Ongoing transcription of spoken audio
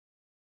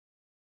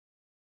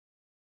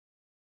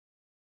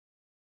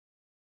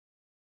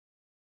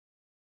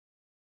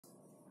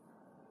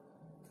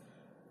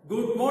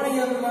Good morning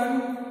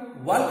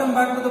everyone. Welcome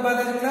back to the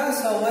biology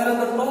class. We're on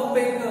the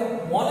topic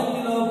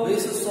molecular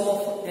basis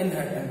of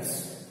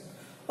inheritance.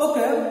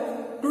 Okay,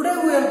 today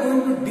we are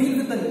going to deal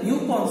with a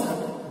new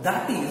concept,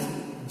 that is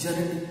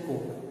genetic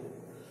code.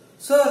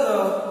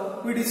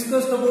 Sir, we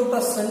discussed about the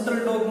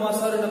central dogma,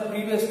 sir, in the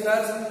previous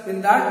class.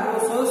 In that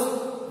process,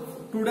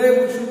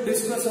 today we should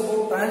discuss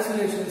about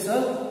translation, sir.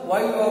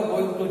 Why you are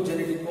going to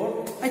genetic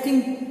code? I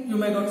think you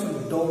may got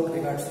some doubt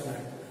regards to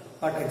that.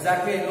 But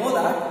exactly I know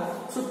that.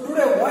 So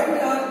today why we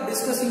are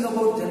discussing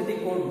about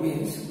genetic code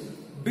means,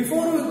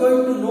 before we are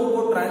going to know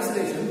about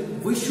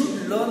translation, we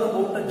should learn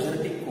about the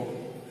genetic code.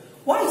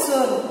 Why,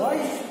 sir? Why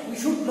we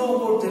should know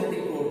about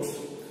genetic codes?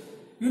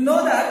 You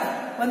know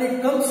that when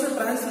it comes to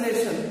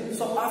translation,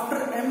 so after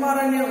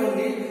mRNA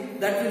only,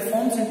 that will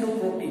forms into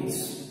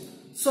proteins.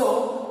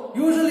 So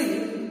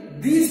usually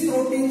these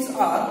proteins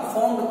are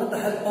formed with the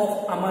help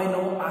of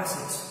amino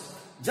acids.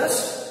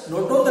 Just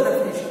note down the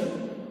definition.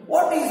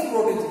 What is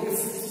proteins? If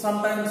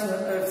sometimes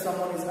if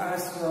someone is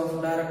asked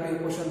directly a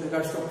question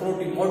regards to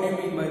protein, what do you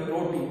mean by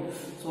protein?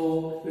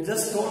 So we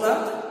just told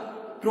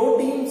that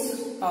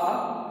proteins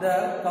are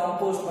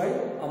composed by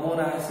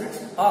amino acids,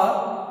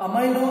 or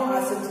amino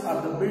acids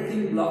are the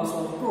building blocks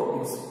of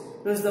proteins.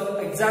 This is the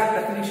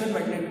exact definition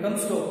when it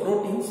comes to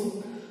proteins.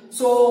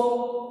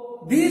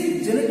 So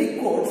these genetic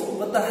codes,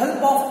 with the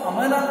help of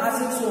amino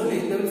acids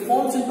only, they will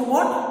form into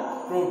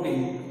what?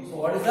 Protein. So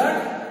what is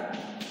that?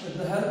 With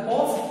the help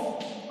of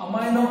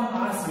amino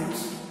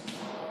acids,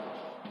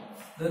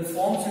 then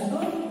forms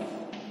into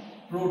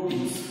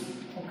proteins.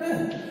 Okay.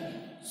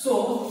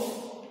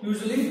 So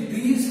usually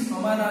these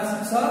amino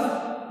acids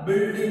are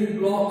building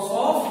blocks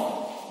of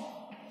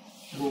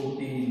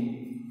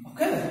protein.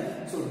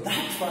 Okay. So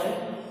that's why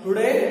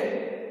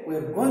today we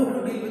are going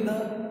to deal with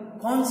the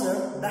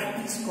concept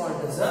that is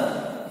called as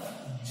a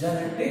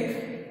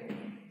genetic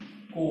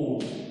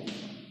code.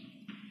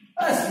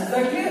 Yes, is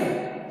that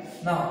clear?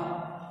 Now,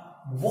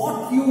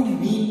 what you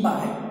mean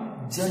by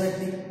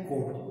genetic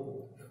code?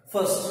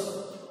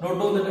 First, note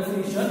down the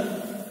definition.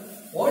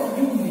 What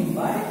do you mean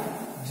by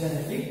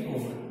genetic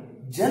code?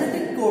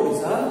 Genetic code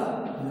is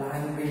a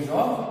language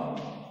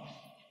of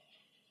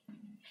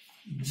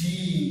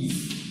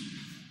genes.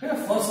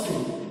 Okay, first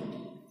thing,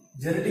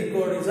 genetic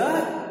code is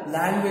a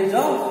language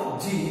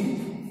of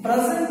genes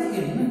present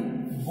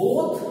in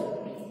both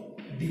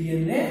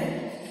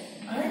DNA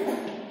and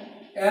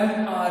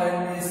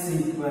mRNA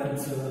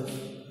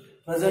sequences.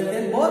 Present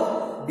in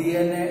both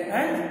DNA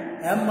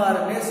and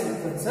mRNA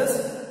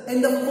sequences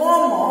in the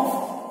form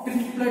of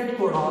triplet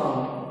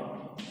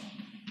codon.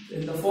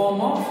 In the form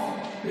of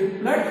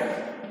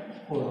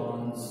triplet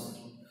codons.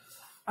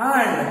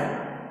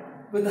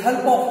 And with the help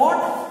of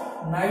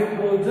what?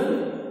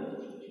 Nitrogen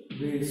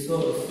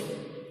bases.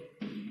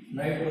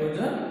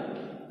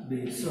 Nitrogen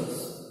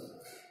bases.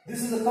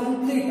 This is a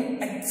complete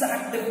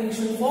exact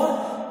definition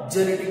for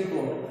genetic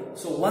code.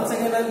 So once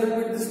again I will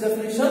repeat this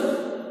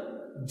definition.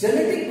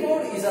 Genetic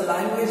code is a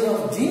language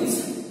of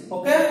genes,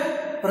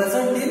 okay,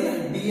 present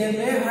in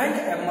DNA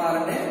and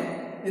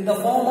mRNA in the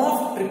form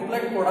of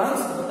triplet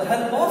codons with the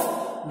help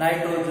of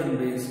nitrogen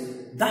base.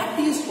 That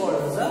is called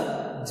as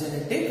a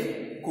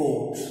genetic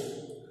code.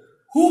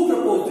 Who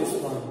proposed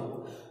this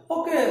one?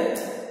 Okay,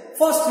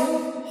 first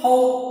thing,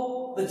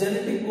 how the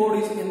genetic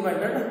code is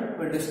invented,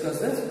 we'll discuss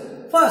this.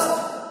 First,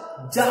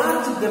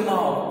 George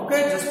Gamow,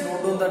 okay, just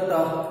note down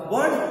that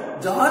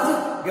word. George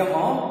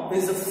Gamow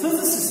is a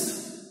physicist.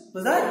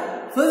 Was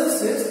that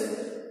physicist?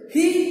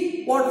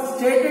 He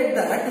stated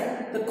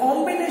that the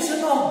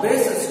combination of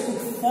bases could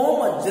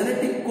form a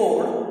genetic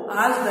code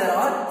as there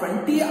are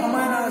 20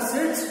 amino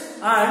acids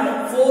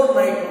and 4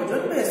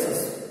 nitrogen bases.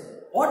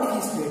 What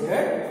he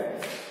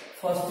stated?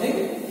 First thing,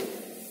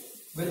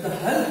 with the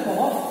help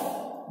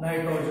of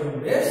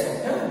nitrogen base,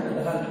 okay, with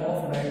the help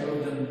of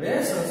nitrogen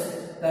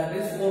bases, that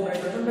is 4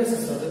 nitrogen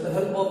bases. So with the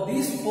help of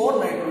these 4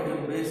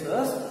 nitrogen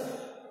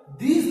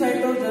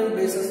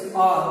bases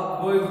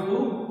are going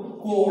to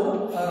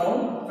code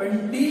around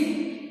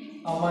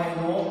 20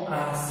 amino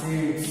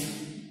acids.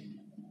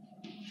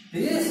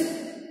 These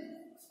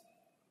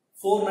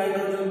 4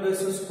 nitrogen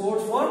bases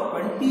codes for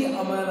 20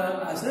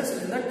 amino acids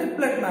in the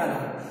triplet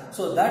manner.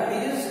 So that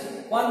is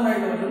 1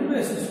 nitrogen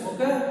basis.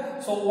 Okay.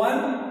 So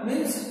 1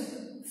 means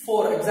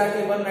 4.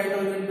 Exactly 1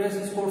 nitrogen base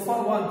is code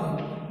for 1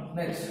 thing.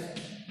 Next,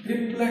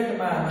 triplet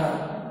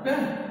manner. Okay.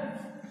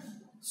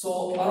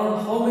 So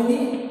around how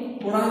many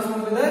codons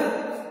will be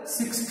there?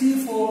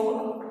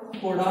 64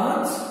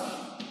 codons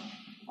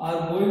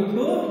are going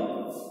to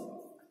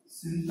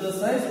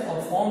synthesize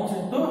or forms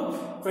into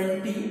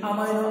 20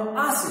 amino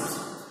acids.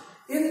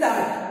 In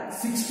that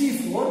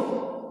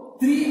 64,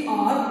 3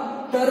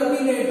 are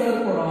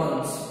terminator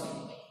codons.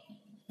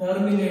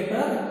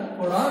 Terminator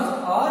codons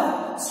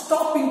are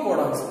stopping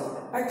codons.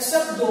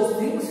 Except those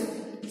things,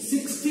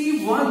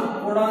 61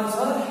 codons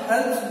are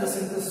helps in the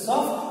synthesis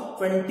of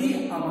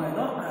 20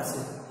 amino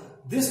acids.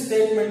 This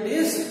statement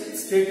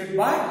is stated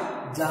by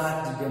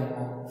George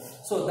Gamow.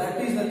 So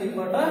that is nothing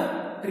but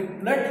a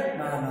triplet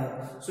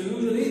manner. So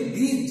usually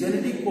these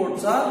genetic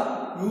codes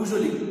are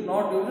usually,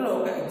 not usually,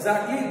 okay,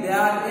 exactly, they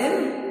are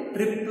in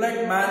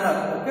triplet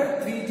manner.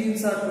 Okay, 3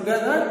 genes are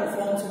together to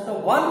form into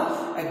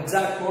one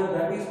exact code,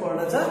 that is called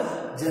as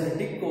a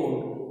genetic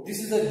code. This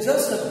is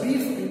just a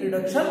brief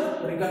introduction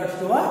regards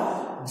to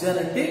a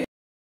genetic.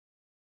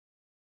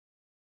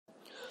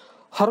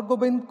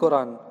 Hargobind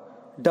Khurana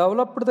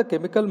developed the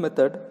chemical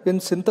method in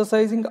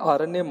synthesizing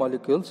RNA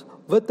molecules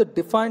with a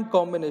defined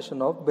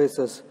combination of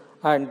bases,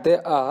 and they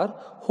are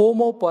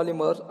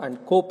homopolymers and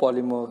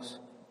copolymers.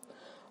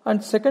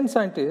 And second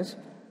scientist,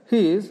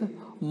 he is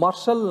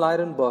Marshall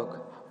Nirenberg,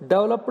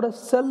 developed a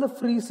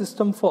cell-free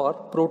system for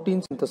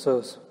protein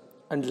synthesis.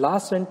 And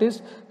last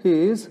scientist, he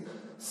is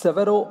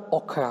Severo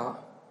Ochoa.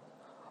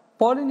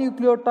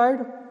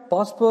 Polynucleotide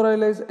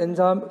phosphorylase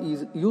enzyme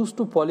is used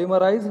to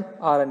polymerize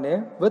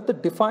RNA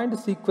with defined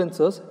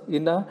sequences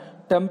in a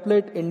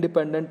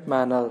template-independent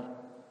manner.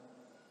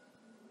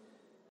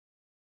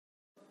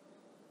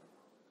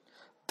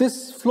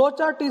 This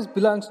flowchart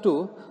belongs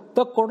to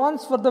the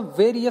codons for the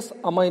various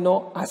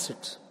amino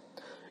acids.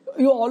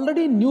 You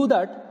already knew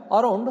that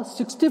around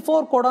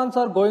 64 codons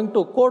are going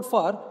to code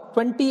for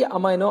 20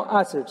 amino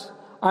acids,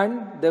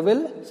 and they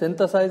will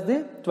synthesize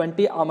the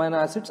 20 amino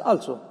acids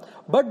also.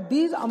 But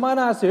these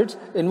amino acids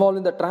involved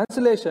in the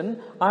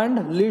translation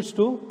and leads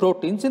to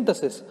protein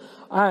synthesis,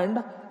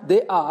 and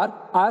they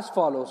are as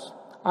follows.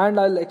 And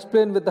I'll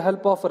explain with the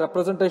help of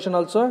representation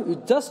also.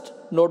 You just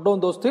note down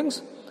those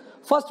things.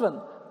 First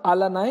one,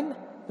 alanine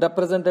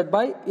represented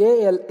by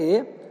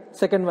ALA.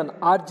 Second one,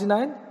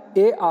 arginine,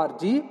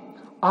 ARG.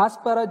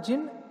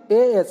 Asparagine,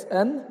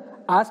 ASN.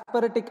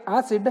 Aspartic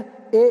acid,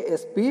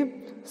 ASP.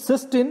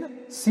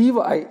 Cysteine,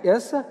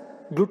 CYS.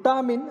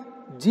 Glutamine,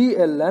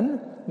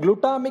 GLN.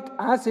 Glutamic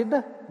acid,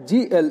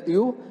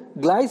 GLU.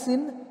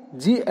 Glycine,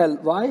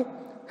 GLY.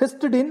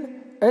 Histidine,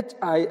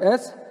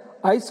 HIS.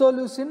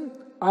 Isoleucine,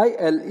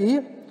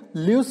 ILE.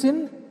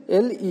 Leucine,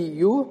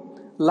 LEU.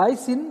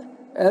 Lysine,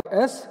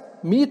 LS.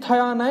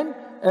 Methionine,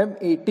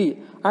 MET.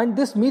 And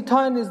this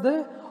methionine is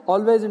the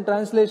always in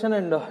translation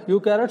and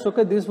eukaryotes.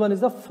 Okay, this one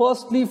is the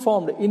firstly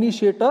formed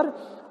initiator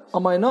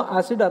amino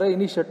acid or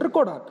initiator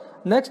codon.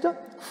 Next,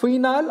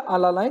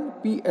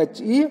 phenylalanine,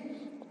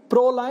 PHE.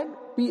 Proline,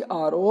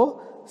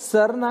 PRO.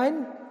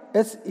 Cernine,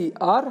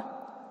 SER.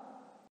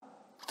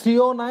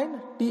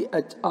 Threonine,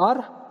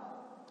 THR.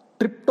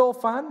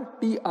 Tryptophan,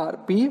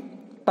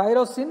 TRP.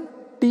 Tyrosine,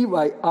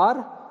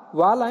 TYR.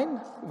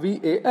 Valine,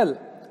 VAL.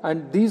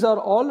 And these are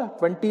all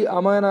 20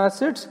 amino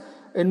acids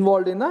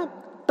involved in a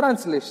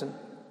translation.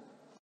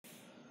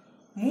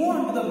 Move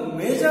on to the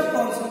major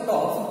concept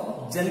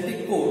of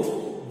genetic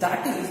code,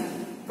 that is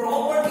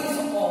properties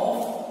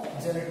of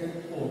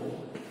genetic code.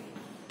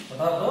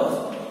 What are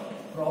those?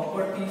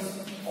 Properties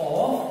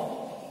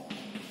of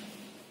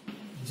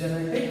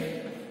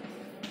genetic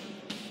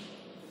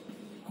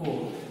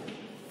code.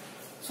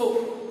 So,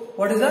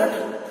 what is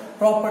that?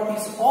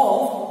 Properties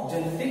of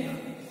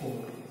genetic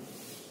code.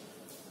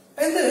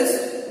 In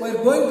this, we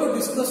are going to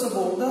discuss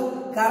about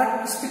the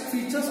characteristic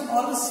features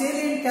or the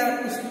salient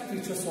characteristic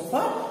features of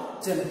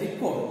a genetic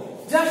code.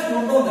 Just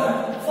note down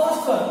that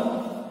first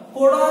one,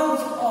 codons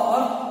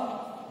are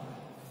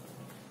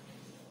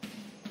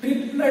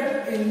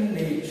triplet in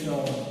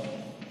nature.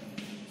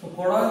 So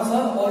codons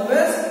are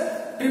always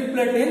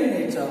triplet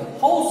in nature.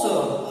 How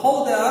sir?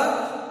 How they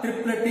are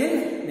triplet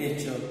in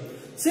nature?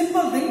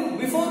 Simple thing,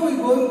 before we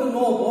going to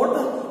know about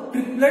the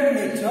triplet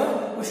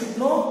nature, we should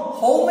know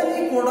how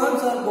many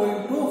codons are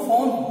going to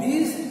form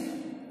these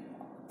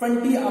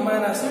 20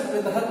 amino acids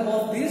with the help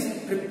of these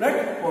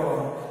triplet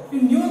codon.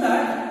 You knew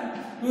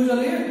that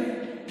usually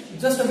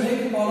just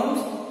make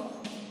columns,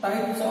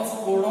 types of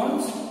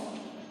codons,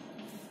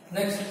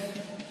 next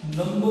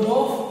number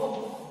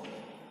of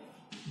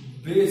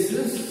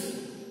bases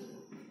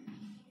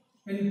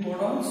in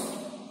codons,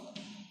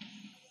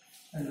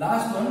 and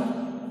last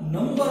one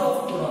number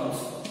of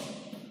codons.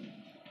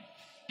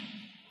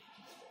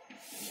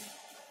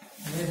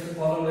 Make a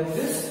column like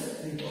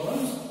this, 3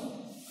 columns.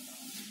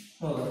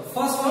 Okay.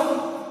 First one,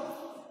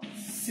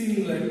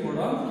 singlet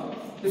codon.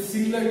 If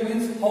singlet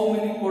means how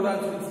many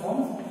codons will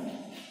form?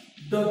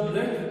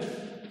 Doublet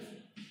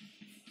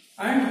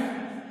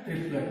and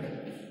triplet.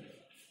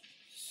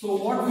 So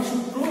what we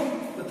should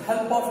prove? With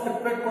help of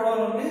triplet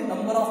codon only,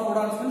 number of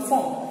codons will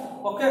form.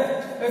 Okay.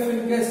 If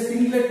in case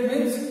singlet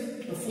means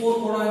the 4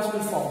 codons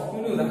will form.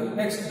 You know that.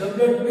 Next,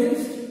 doublet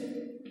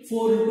means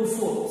 4 into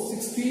 4,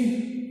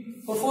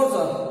 16. For 4s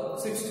are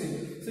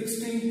 16.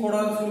 16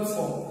 codons will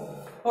form.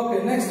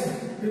 Okay, next,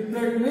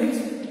 triplet means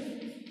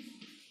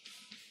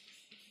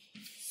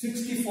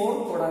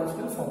 64 codons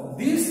will form.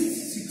 These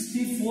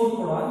 64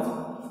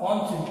 codons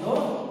forms into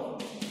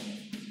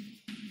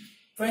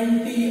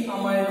 20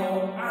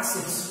 amino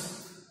acids.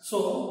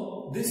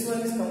 So this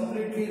one is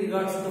completely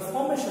regards to the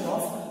formation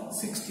of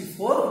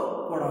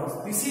 64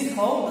 codons. This is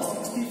how the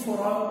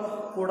 64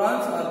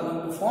 codons are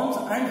going to form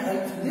and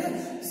helps in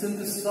the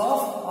synthesis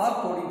of or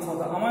coding for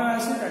the amino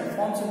acid and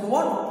forms into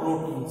what?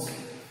 Proteins.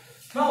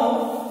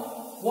 Now,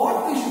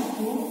 what we should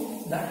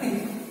prove, that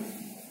is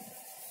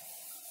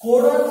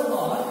codons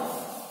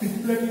are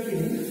triplet in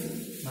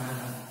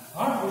manner.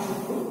 Not we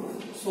should do.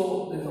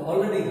 So it is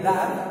already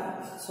there.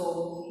 So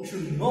we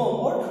should know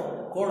what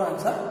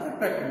codons are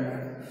triplet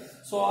manner.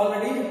 So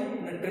already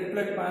in a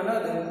triplet manner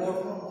they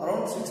code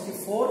around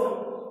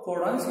 64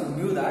 codons. You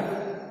knew that.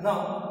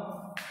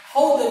 Now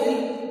how they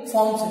will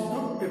forms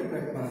into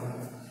triplet manner?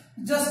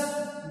 Just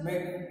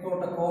make out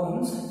the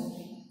columns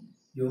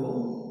U,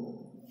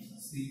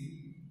 C,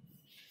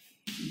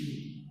 E,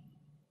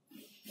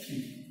 G,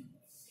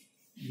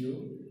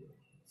 U,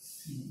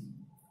 C,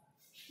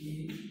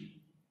 E,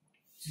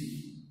 G,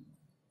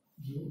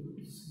 U,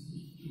 C,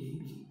 E,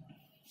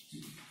 G.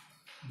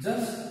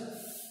 Just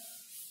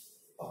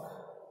okay.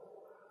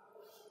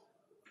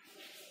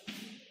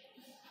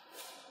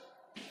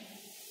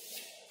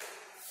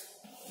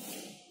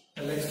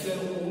 I'll explain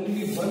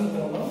only one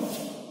column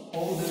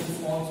how this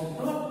forms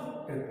into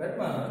triplet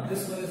manner.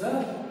 This one is the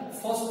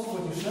first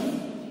position.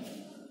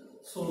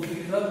 So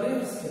these are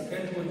the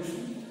second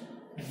position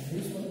and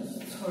this one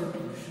is third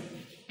position.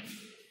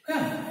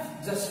 Okay,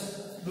 just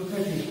look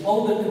at it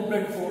how the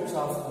triplet codes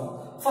are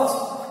formed. First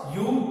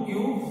U,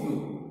 U, U.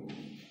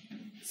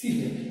 See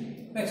here.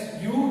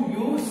 Next U,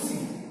 U, C.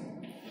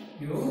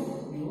 U,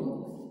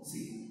 U,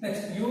 C.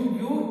 Next U,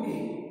 U, A.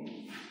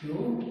 U,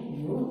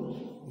 U,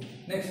 A.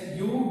 Next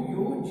U,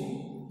 U, G.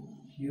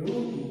 U, U,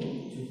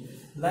 G.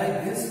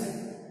 Like this,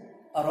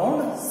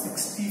 around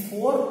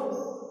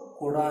 64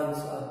 codons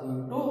are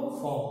going to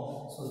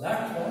form. So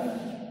that's why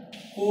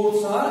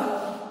codes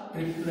are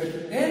triplet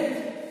in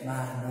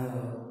manner.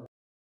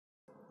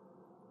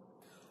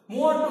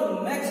 Move on to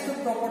next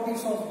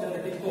properties of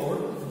genetic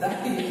code,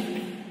 that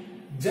is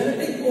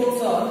genetic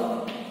codes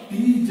are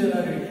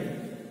degenerative.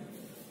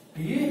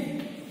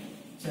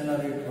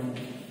 Degenerative.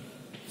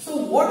 So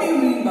what do you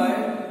mean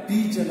by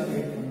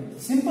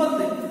degenerative? Simple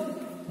thing.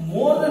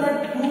 More than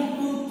a 2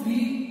 to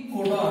 3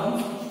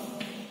 codons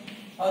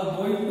are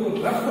going to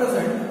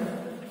represent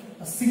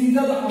a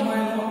single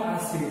amino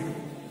acid.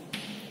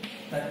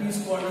 That is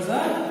called as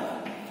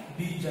a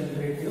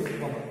degenerative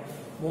code.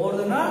 More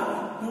than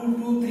a 2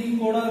 to 3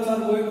 codons are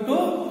going to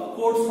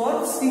code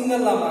for single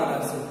amino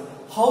acid.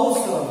 How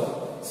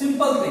so?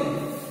 Simple thing.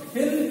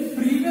 In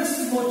previous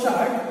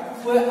flowchart,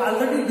 we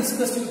already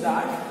discussed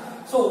that.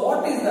 So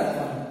what is that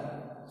one?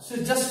 So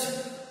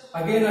just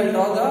again I'll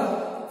draw the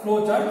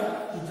flowchart.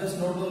 You just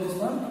note on this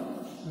one.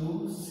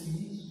 U, C,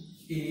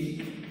 A,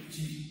 G.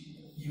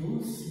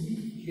 U,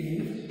 C, A,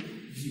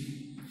 G.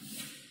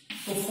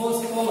 So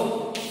first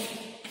column.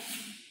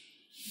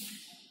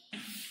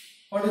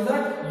 What is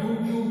that? U,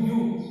 U, U.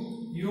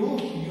 U,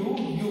 U,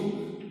 U.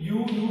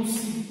 U, U, C.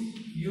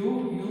 U,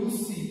 U,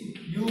 C.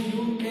 U,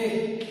 U, A.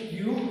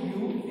 U,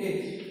 U, A.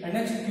 And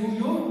next U,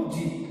 U, G.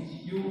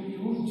 U,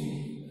 U, G.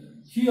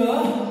 Here,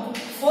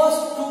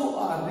 first two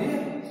are the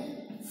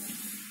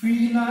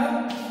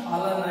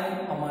phenylalanine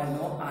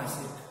amino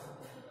acid.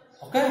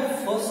 Okay,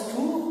 first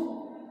two,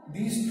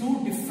 these two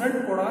different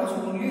codons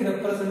only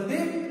represent the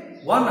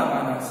one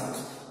amino acid.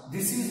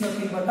 This is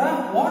nothing but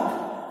a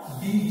what?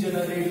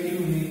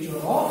 Degenerative nature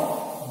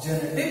of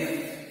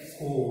genetic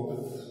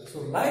code. So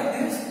like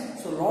this,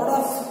 so lot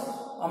of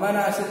amino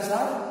acids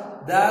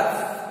are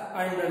there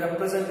and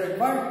represented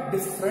by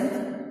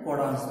different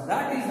codons.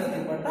 That is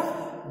nothing but a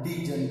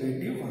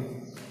degenerative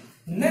one.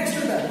 Next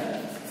to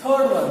that,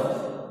 third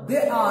one,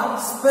 they are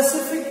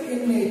specific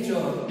in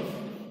nature.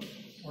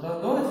 What are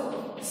those?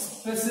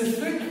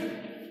 Specific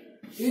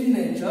in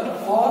nature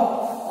or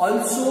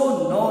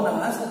also known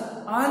as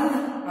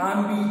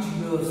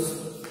unambiguous.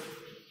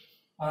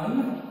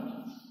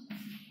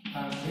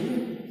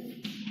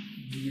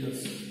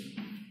 Unambiguous.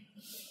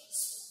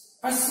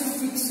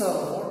 Specific, sir.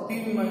 What do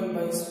you mean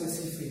by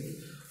specific?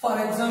 For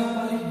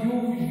example,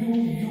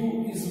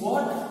 U is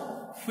what?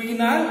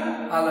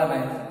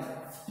 Phenylalanine.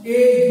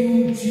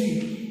 AUG,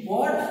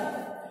 what?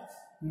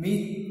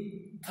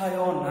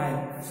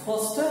 Methionine.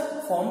 First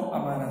form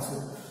amino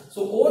acid.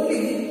 So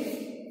only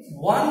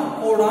one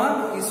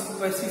codon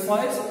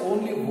specifies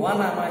only one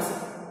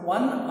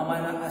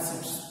amino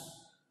acids.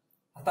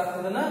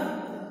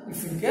 If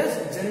in case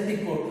genetic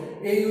code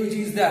AUG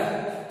is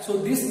there, so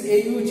this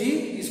AUG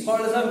is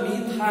called as a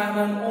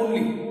methionine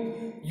only.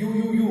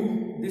 UUU,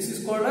 this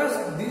is called as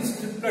this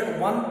triplet.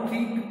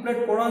 Three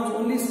triplet codons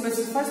only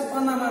specifies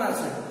one amino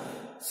acid.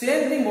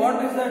 Same thing,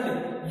 what is that?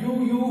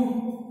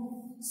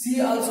 UUC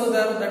also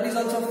there, that is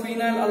also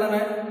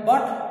phenylalanine,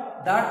 but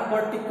that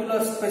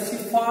particular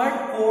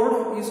specified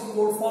code is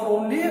code for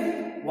only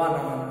one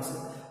amino acid.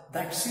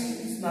 That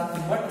is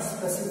nothing but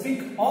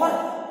specific or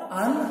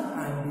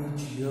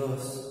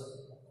unambiguous.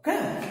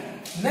 Okay.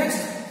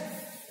 Next,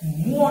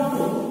 move on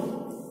to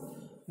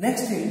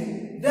next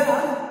thing. They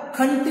are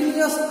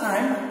continuous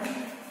and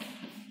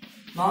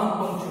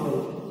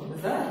non-punctual. What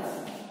is that?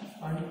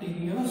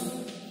 Continuous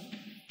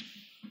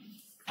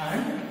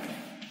and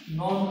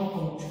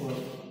non-punctual.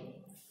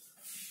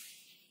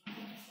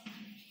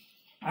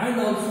 And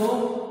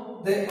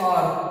also they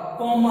are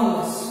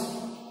commaless.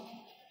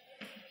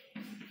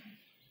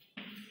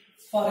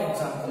 For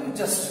example,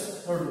 just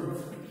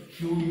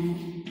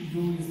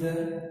U is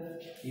there,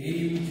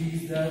 AUG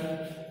is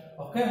there,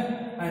 Okay,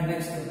 and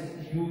next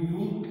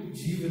UUG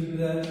will be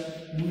there,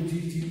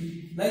 UGG,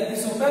 like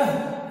this. Okay,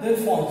 they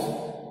forms.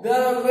 They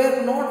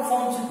were not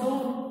forms into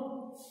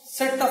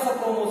set of a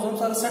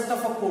chromosomes or set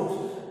of a codes.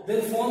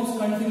 They forms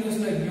continuous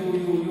like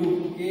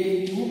UUU,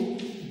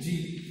 AUG,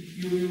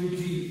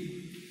 UUG,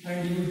 and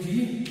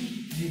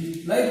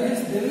UGG. Like this,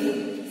 they will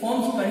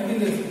forms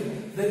continuously.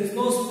 There is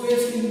no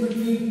space in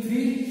between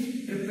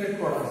three triplet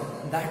codons.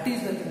 That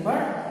is the thing, but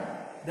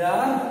they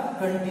are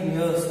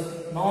continuous,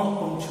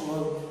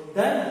 non-punctual,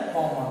 then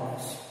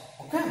commoners.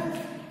 Okay.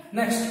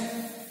 Next,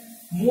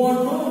 move on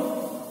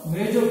to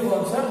major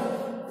concept.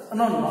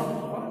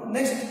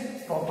 Next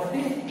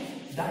property,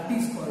 that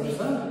is called as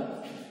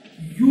a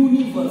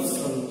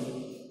universal.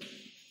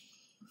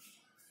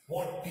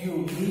 What do you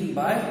mean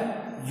by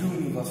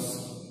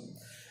universal?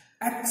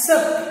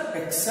 Except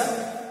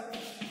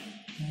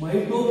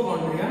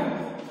mitochondria,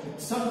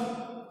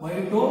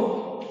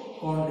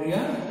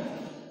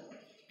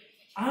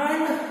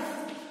 and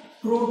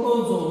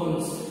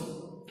protozoans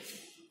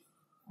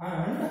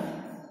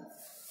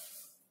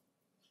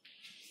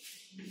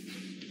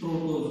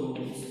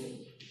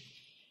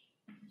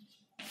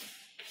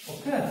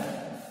Okay,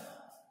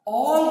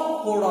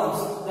 all codons,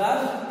 their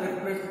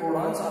triplet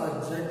codons or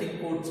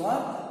genetic codes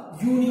are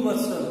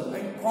universal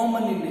and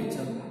common in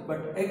nature,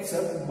 but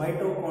except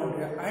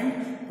mitochondria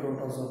and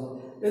protozoa.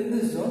 In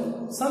this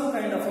zone, some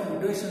kind of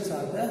mutations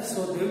are there,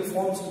 so they will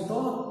form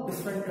into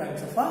different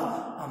kinds of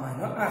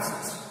amino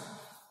acids.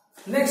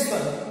 Next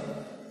one,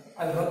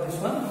 I love this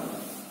one.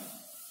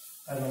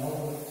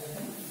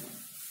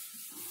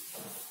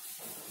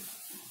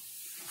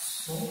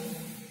 So,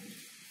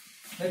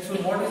 next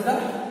one, what is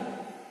that?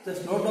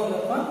 Just note down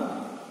that one.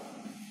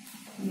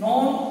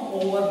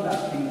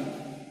 Non-overlapping.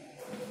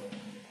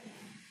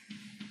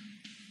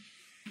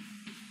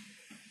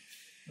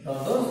 What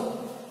are those?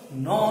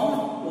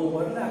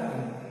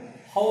 Non-overlapping.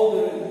 How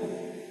they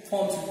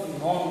form into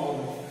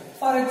non-overlapping?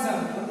 For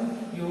example,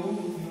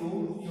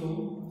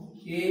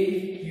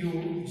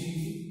 AUG,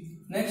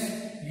 next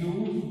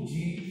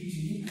UGG.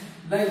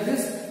 Like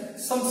this,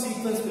 some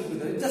sequence will be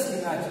there. Just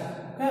imagine.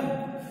 Okay.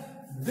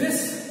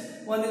 This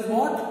one is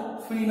what?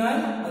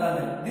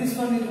 Phenylalanine. This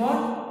one is what?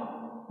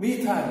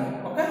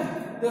 Methionine. Okay.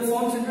 They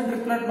forms into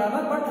triplet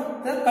manner,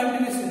 but they are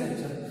continuous in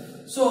nature.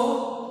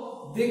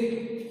 So they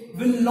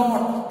will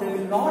not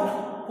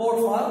code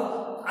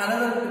for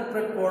another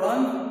triplet codon.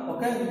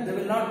 Okay. They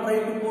will not try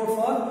to code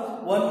for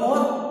one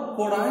more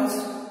codons.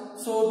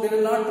 So they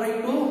will not try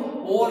to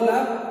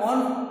overlap on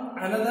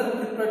another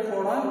triplet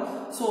codon.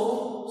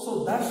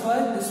 So that's why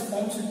this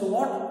forms into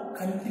what?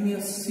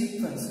 Continuous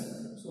sequence.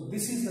 So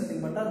this is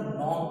nothing but a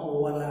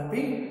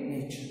non-overlapping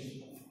nature.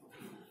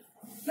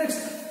 Next,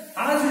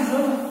 as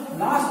usual,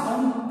 last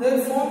one, they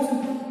forms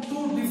into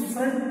two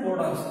different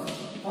codons.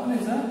 One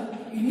is a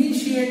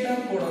initiator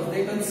codons.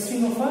 They consist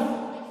of a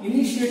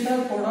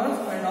initiator codons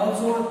and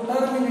also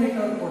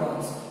terminator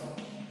codons.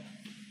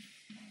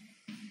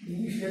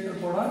 Initiator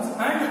codons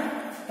and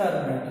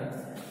terminator.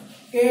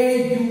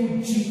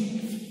 AUG.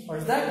 What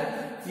is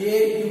that?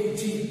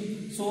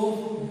 AUG.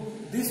 So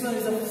this one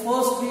is the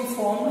firstly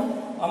formed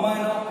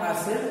amino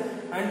acid,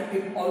 and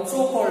it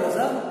also called as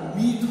a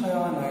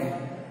methionine.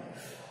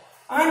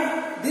 And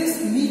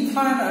this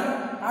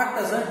methionine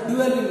acts as a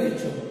dual in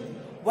nature.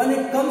 When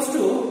it comes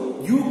to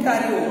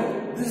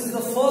eukaryote, this is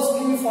the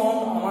firstly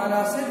formed amino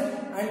acid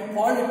and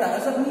called it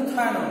as a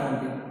methionine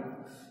only.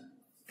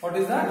 What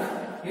is that?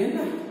 In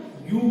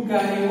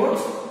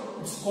eukaryotes,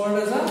 it's called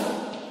as a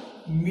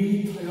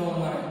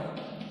methionine.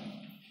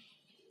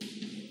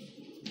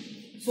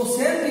 So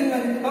same thing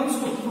when it comes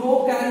to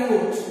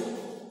prokaryotes.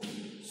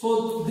 So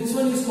this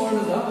one is called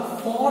as a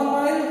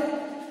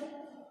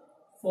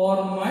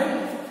formyl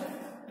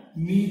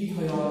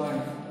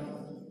methionine.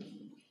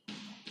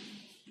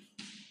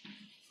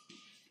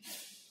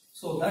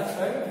 So that's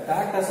why it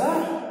acts as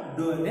a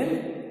dual in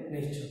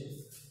nature.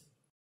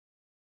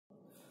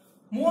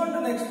 Move on to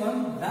the next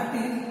one, that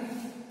is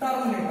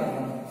terminator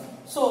one.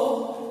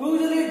 So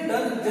usually the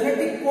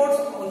genetic codes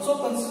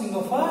also consisting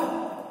of a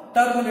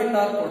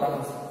terminator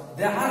codons.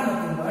 They are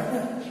nothing but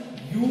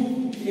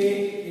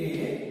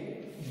UAA,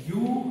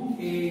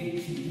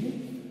 UAG,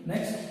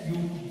 next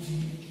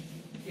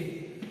UGA.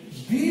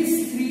 These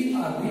three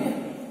are the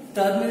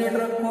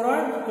terminator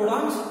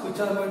codons which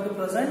are going to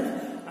present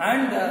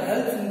and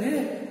help in the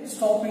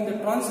stopping the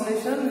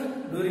translation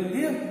during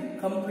the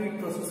complete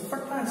process of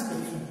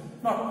transcription.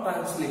 Not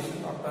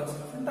translation.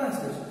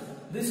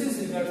 This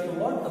is regards to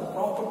what? The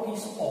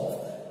properties of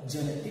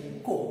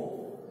genetic code.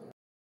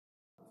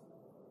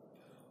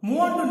 Move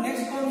on to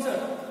next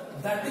concept,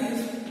 that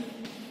is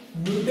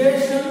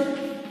mutation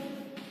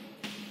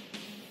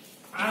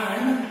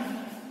and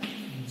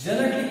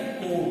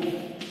genetic code.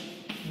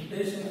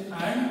 Mutation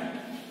and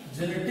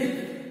genetic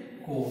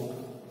code.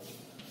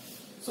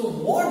 So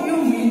what do you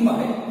mean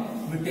by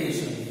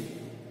mutation?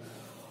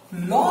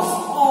 Loss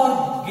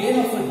or gain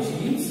of a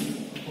genes,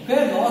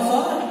 okay, loss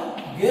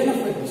or gain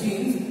of a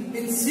genes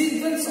in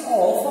sequence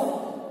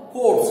of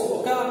codes,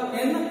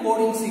 okay, in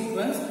coding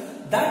sequence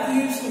that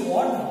leads to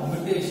what?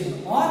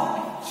 Mutation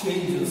or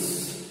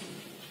changes.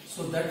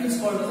 So that is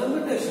called as a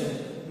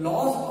mutation.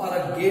 Loss or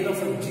a gain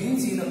of a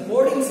genes in a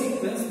coding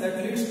sequence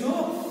that leads to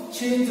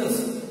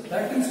changes.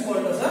 That is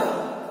called as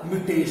a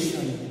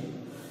mutation.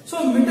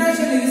 So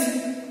mutation is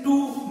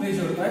two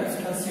major types.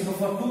 Let's see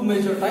for two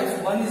major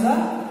types. One is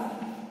a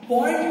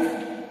point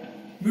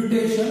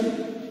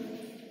mutation.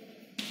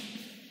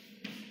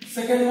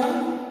 Second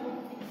one,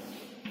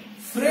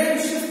 frame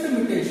shift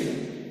mutation.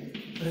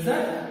 What is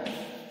that?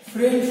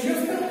 Frame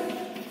shift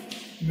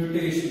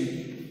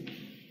mutation.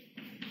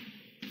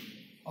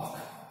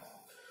 Okay.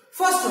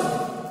 First one,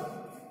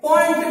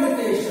 point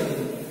mutation.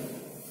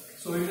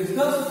 So we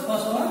discuss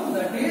first one,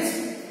 that is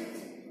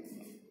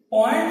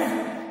point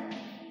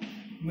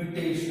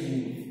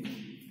mutation.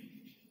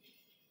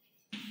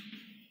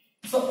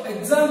 So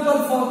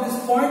example for this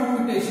point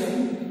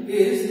mutation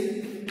is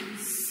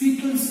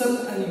sickle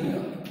cell anemia.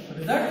 What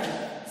is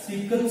that?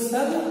 Sickle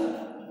cell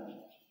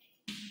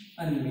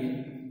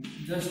anemia.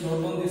 Just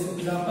note on this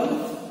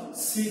example,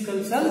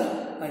 sickle cell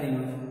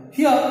anemia.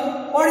 Here,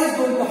 what is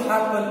going to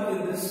happen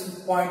in this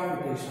point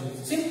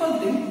mutation? Simple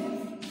thing.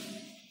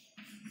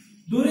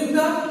 During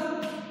the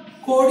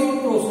coding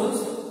process,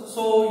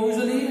 so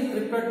usually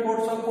triplet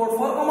codes are code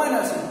for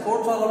amino acid.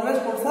 Codes are always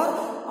code for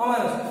amino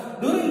acid.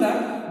 During that,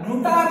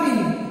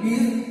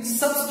 glutamine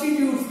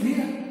substitutes the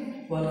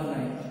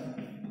valine.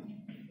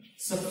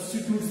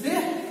 Substitutes the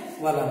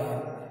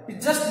valine. It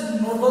just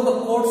note on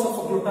the codes of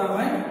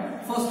glutamine.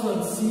 First one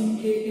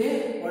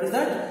CAA. What is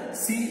that?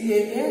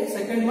 CAA.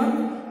 Second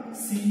one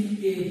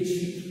CAG.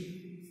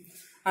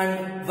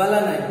 And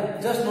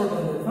valine. Just note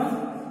on this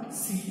one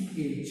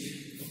CH.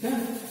 Okay.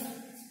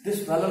 This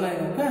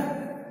valine. Okay.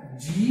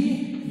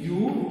 GUU.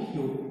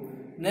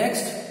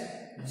 Next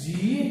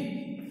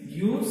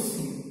GUC.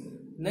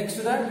 Next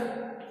to that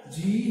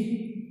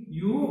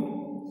GUA.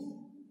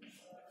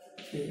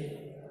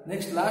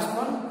 Next last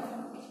one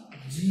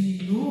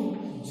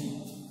GUG.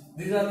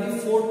 These are the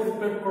four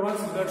triplet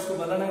products regards to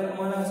valine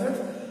amino acids,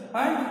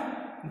 and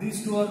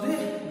these two are the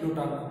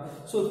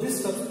glutamine. So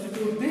this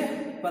substitute the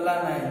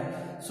valine.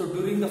 So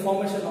during the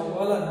formation of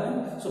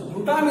valine, so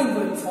glutamine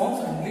will forms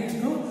and leads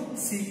to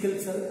sickle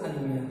cell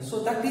anemia.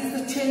 So that is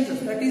the changes.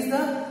 That is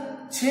the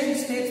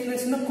change takes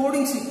place in the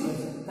coding sequence.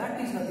 That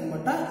is nothing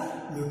but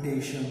a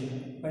mutation.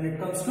 When it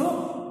comes to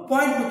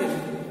point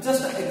mutation,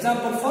 just an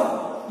example for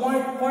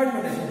point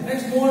mutation.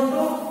 Next, move on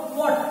to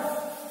what?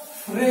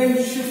 Frame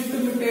shift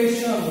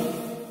mutation.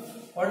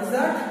 What is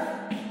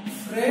that?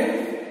 Frame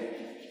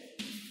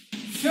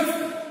shift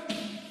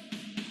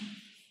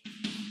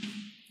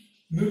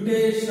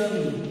mutation.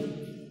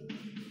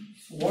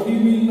 So what do you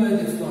mean by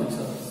this one,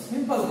 sir?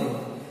 Simple thing.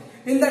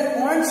 In that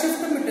point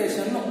shift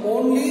mutation,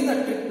 only the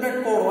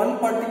triplet code, one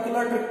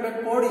particular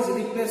triplet code is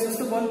replaces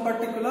to one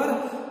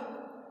particular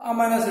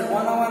amino acid.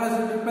 One amino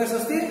acid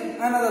replaces the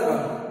another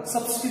one,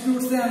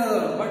 substitutes the another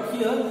one. But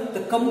here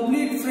the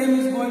complete frame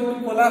is going to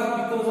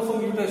collapse because of a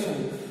mutation.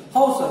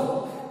 How, sir?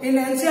 In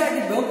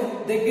NCERT book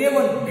they gave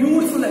a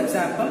beautiful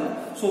example.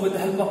 So with the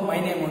help of my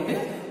name only,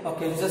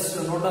 okay, just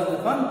note down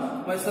that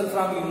one. Myself,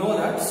 Ram, you know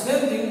that.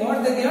 Same thing.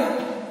 What they give?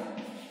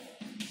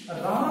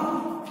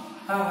 Ram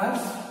has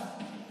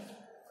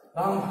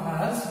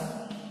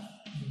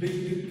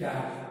big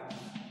cap.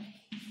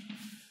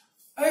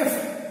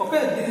 If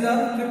okay, these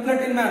are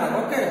triplet in manner.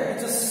 Okay,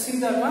 just see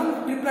that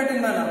one, triplet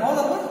in manner. How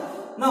the one?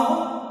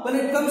 Now, when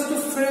it comes to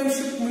frame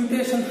shift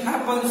mutation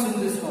happens in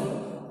this one,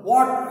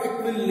 what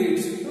it will lead?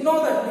 You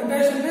know that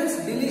mutation means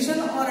deletion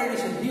or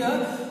addition.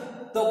 Here,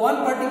 the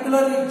one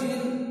particular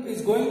gene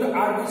is going to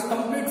add, its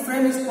complete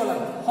frame is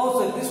collapsed. How,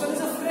 sir? This one is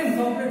a frame,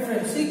 complete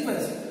frame,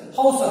 sequence.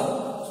 How, sir?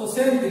 So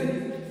same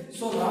thing.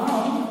 So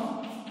Ram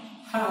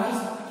has,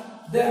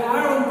 they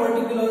add one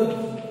particular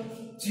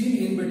gene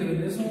in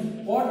between this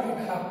one. What it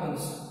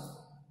happens?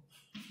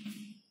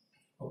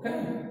 Okay,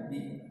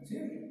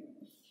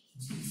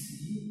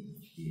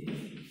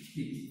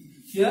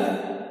 here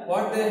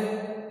what they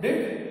did,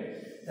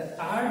 they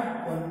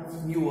add one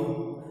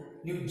new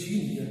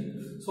gene here.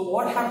 So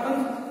what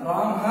happens?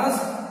 Ram has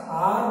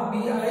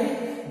RBI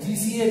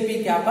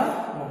GCAP kappa.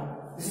 No,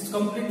 this is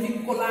completely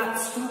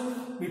collapsed to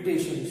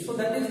mutation. So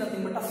that is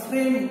nothing but a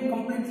frame,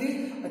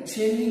 completely a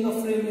changing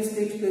of frame is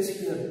takes place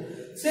here.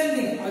 Same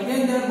thing,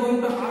 again they are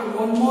going to add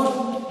one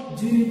more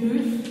gene into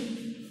it.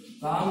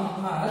 Ram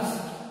has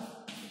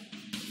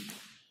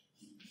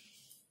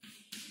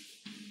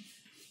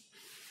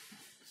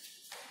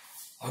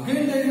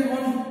again they did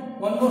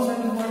one more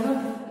sentence partner.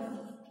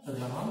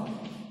 Ram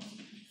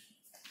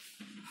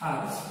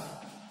has,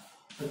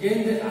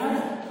 again they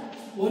add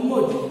one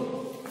more gene,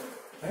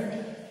 right?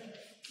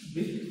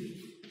 Big,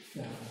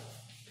 yeah.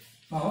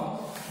 Now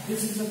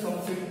this is a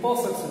complete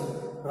perfect sentence.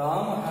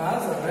 Ram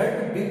has a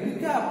red big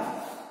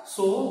cap.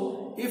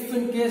 So if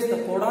in case the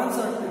codons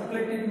are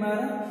tripleted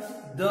manner,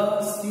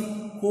 the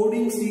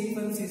coding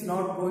sequence is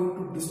not going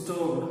to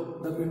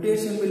disturb. The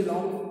mutation will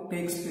not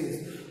take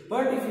place.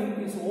 But if in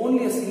case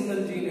only a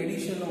single gene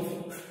addition of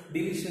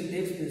deletion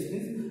takes place,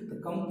 means the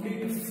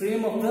complete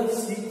frame of the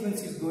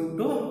sequence is going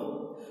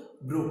to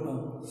group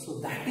term. So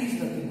that is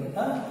nothing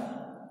but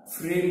a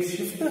frame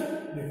shift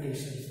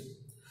notation.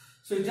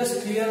 So you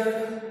just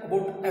cleared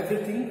about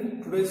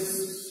everything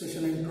today's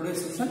session. In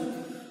today's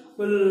session,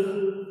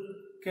 we'll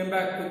came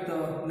back with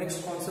the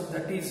next concept,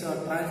 that is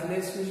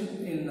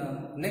translation in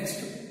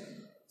next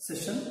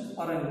session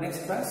or in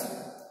next class.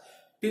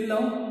 Till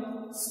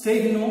now,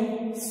 stay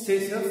home, stay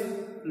safe.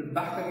 We'll be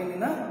back again in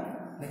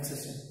the next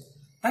session.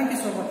 Thank you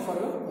so much for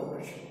your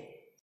cooperation.